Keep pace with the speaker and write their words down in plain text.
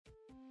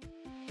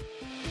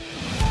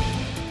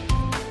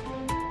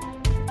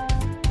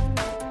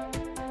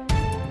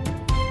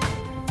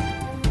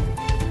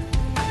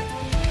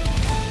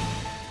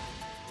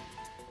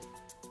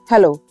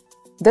Hello,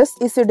 this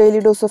is your daily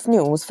dose of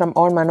news from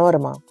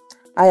Onmanorama.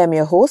 I am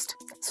your host,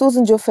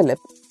 Susan Jo Philip,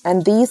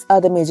 and these are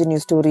the major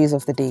news stories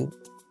of the day.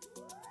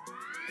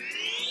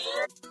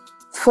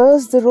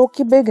 First, the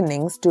rocky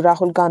beginnings to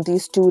Rahul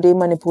Gandhi's two-day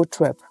Manipur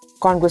trip.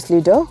 Congress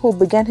leader, who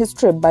began his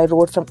trip by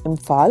road from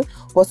Imphal,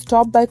 was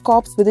stopped by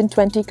cops within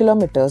 20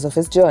 kilometers of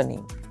his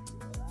journey.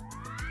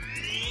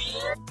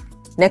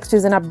 Next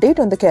is an update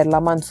on the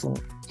Kerala monsoon.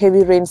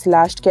 Heavy rains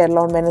lashed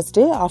Kerala on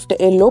Wednesday after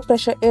a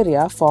low-pressure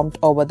area formed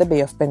over the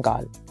Bay of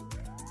Bengal.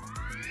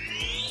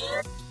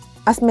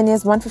 As many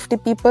as 150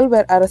 people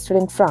were arrested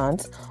in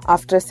France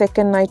after a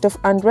second night of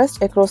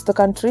unrest across the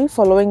country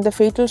following the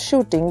fatal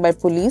shooting by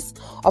police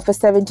of a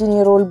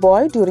 17-year-old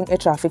boy during a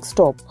traffic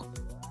stop.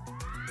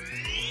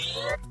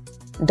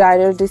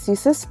 Diarrheal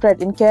diseases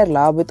spread in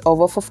Kerala with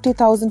over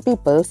 50,000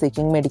 people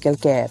seeking medical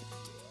care.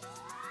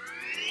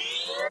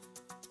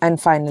 And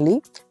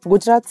finally,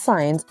 Gujarat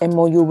signs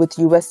MOU with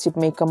US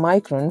chipmaker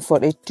Micron for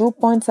a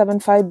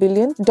 $2.75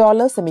 billion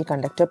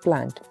semiconductor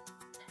plant.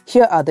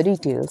 Here are the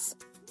details.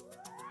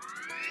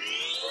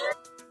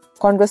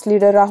 Congress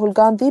leader Rahul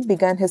Gandhi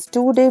began his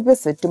two-day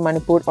visit to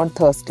Manipur on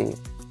Thursday.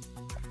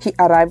 He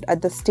arrived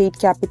at the state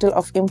capital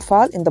of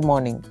Imphal in the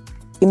morning.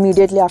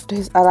 Immediately after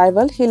his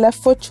arrival, he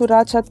left for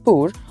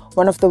Churachandpur,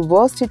 one of the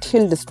worst-hit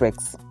hill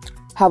districts.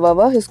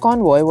 However, his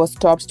convoy was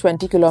stopped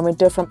 20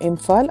 km from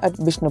Imphal at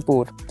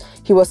Bishnupur.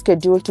 He was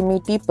scheduled to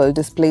meet people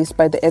displaced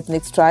by the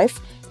ethnic strife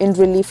in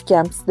relief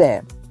camps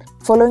there.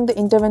 Following the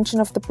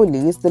intervention of the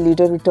police, the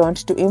leader returned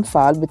to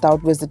Imphal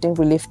without visiting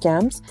relief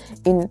camps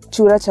in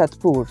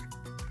Churachandpur.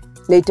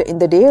 Later in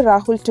the day,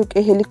 Rahul took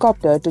a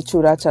helicopter to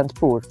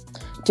Churachandpur.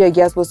 Tear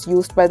gas was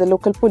used by the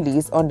local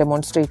police on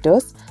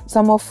demonstrators,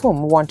 some of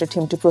whom wanted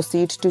him to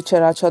proceed to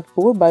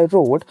Churachandpur by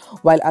road,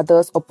 while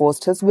others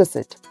opposed his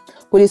visit.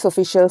 Police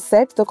officials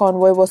said the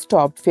convoy was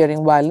stopped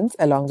fearing violence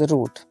along the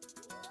route.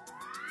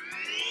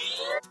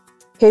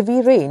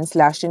 Heavy rains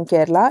lashed in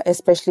Kerala,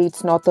 especially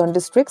its northern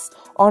districts,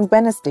 on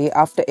Wednesday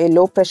after a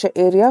low-pressure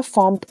area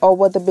formed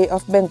over the Bay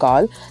of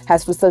Bengal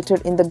has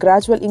resulted in the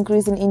gradual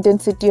increase in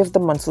intensity of the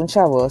monsoon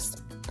showers.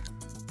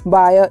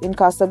 Bayer in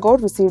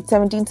Kasaragod received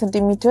 17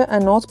 cm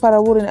and North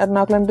Paravur in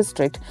Ernakulam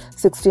district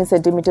 16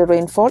 cm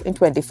rainfall in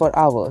 24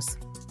 hours.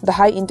 The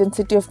high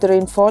intensity of the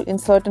rainfall in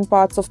certain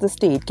parts of the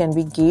state can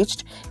be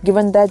gauged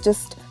given that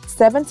just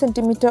 7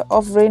 cm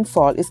of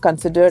rainfall is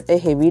considered a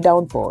heavy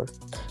downpour.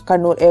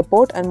 Kannur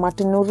Airport and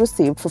Mattanur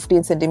received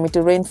 15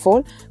 cm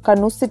rainfall,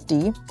 Kannur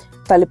City,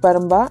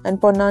 Taliparamba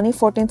and Ponnani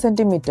 14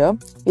 cm,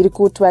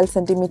 Irukkur 12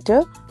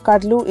 cm,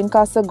 Kadlu in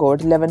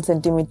Kasaragod 11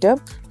 cm,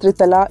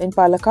 Tritala in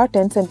Palakkad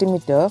 10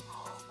 cm,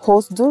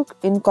 Hosdurg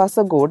in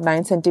Kasaragod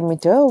 9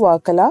 cm,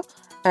 Vakala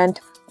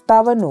and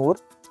Tavanur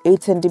 8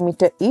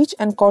 cm each,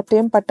 and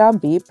Kottayam,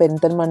 Pattambi,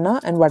 Perinthalamanna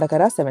and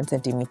Vadakara 7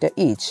 cm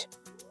each.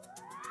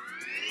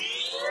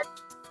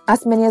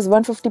 As many as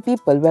 150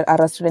 people were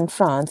arrested in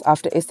France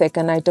after a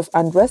second night of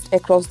unrest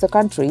across the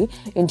country,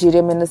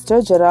 Interior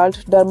Minister Gerald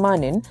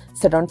Darmanin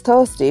said on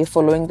Thursday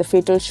following the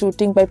fatal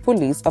shooting by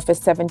police of a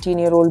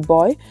 17-year-old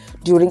boy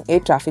during a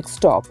traffic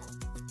stop.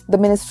 The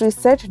ministry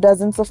said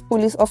dozens of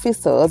police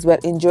officers were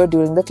injured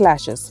during the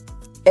clashes.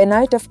 A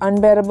night of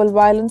unbearable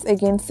violence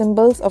against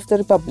symbols of the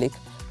Republic.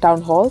 Town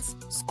halls,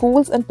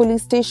 schools and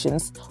police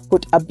stations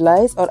put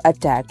ablaze or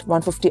attacked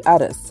 150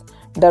 arrests,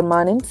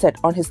 Darmanin said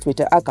on his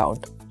Twitter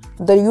account.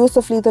 The use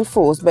of lethal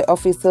force by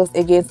officers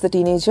against the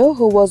teenager,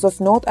 who was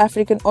of North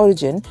African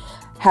origin,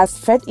 has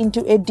fed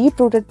into a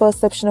deep-rooted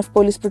perception of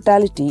police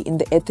brutality in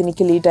the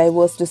ethnically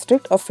diverse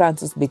district of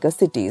France's biggest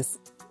cities.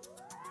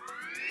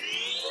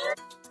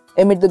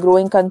 Amid the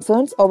growing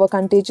concerns over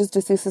contagious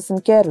diseases in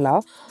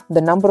Kerala,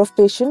 the number of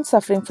patients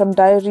suffering from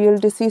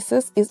diarrheal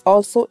diseases is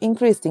also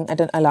increasing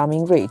at an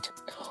alarming rate.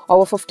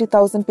 Over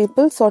 50,000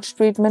 people sought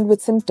treatment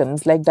with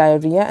symptoms like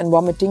diarrhea and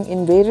vomiting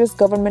in various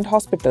government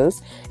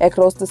hospitals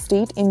across the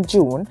state in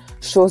June,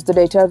 shows the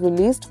data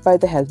released by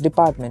the Health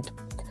Department.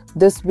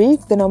 This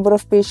week, the number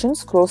of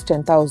patients crossed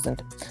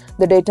 10,000.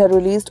 The data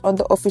released on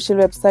the official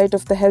website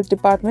of the Health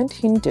Department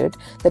hinted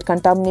that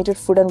contaminated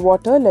food and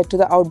water led to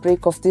the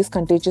outbreak of these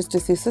contagious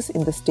diseases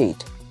in the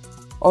state.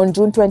 On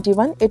June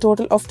 21, a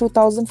total of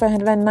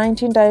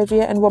 2,519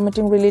 diarrhea and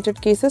vomiting-related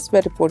cases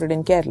were reported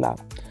in Kerala.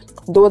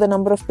 Though the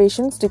number of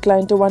patients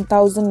declined to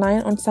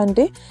 1,009 on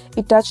Sunday,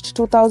 it touched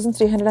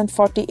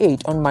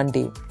 2,348 on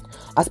Monday.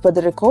 As per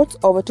the records,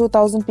 over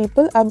 2,000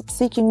 people are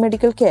seeking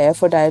medical care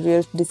for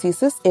diarrheal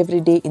diseases every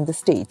day in the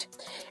state.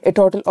 A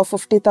total of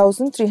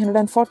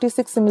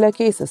 50,346 similar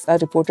cases are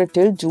reported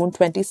till June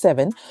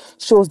 27,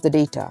 shows the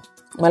data.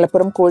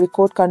 Malappuram,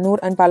 Kozhikode, Kannur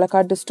and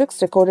Palakkad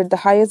districts recorded the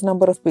highest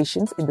number of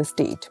patients in the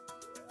state.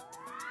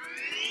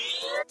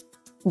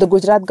 The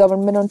Gujarat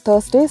government on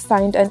Thursday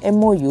signed an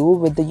MOU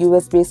with the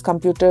US-based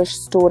computer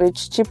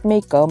storage chip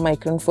maker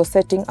Micron for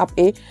setting up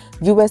a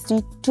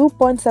USD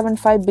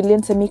 $2.75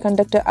 billion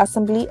semiconductor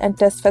assembly and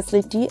test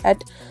facility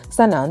at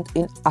Sanand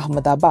in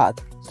Ahmedabad.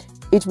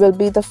 It will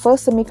be the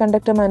first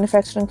semiconductor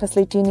manufacturing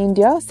facility in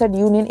India, said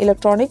Union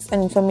Electronics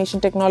and Information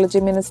Technology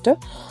Minister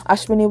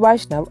Ashwini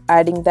Vaishnav,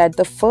 adding that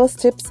the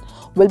first chips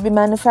will be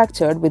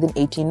manufactured within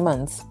 18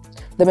 months.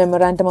 The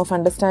Memorandum of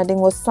Understanding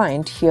was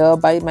signed here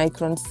by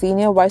Micron's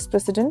Senior Vice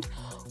President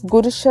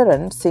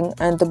Gurusharan Singh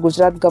and the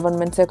Gujarat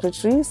Government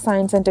Secretary,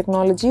 Science and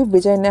Technology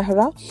Vijay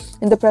Nehra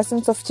in the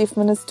presence of Chief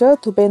Minister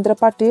Bhupendra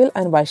Patel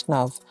and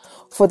Vaishnav.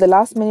 For the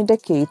last many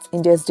decades,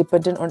 India is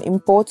dependent on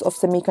imports of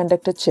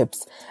semiconductor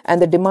chips,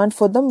 and the demand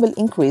for them will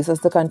increase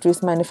as the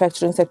country's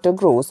manufacturing sector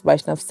grows,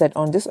 Vaishnav said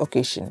on this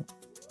occasion.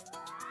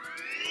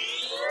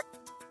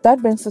 That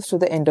brings us to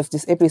the end of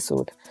this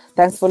episode.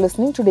 Thanks for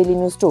listening to Daily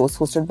News Dose,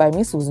 hosted by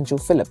me, Susan Chu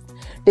Philip.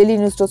 Daily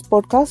News Dose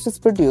podcast is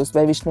produced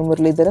by Vishnu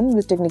Muralidharan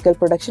with technical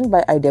production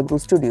by Idea Brew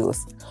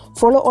Studios.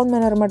 Follow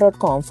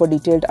Onmanorama.com for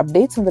detailed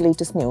updates on the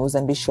latest news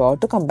and be sure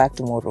to come back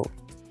tomorrow.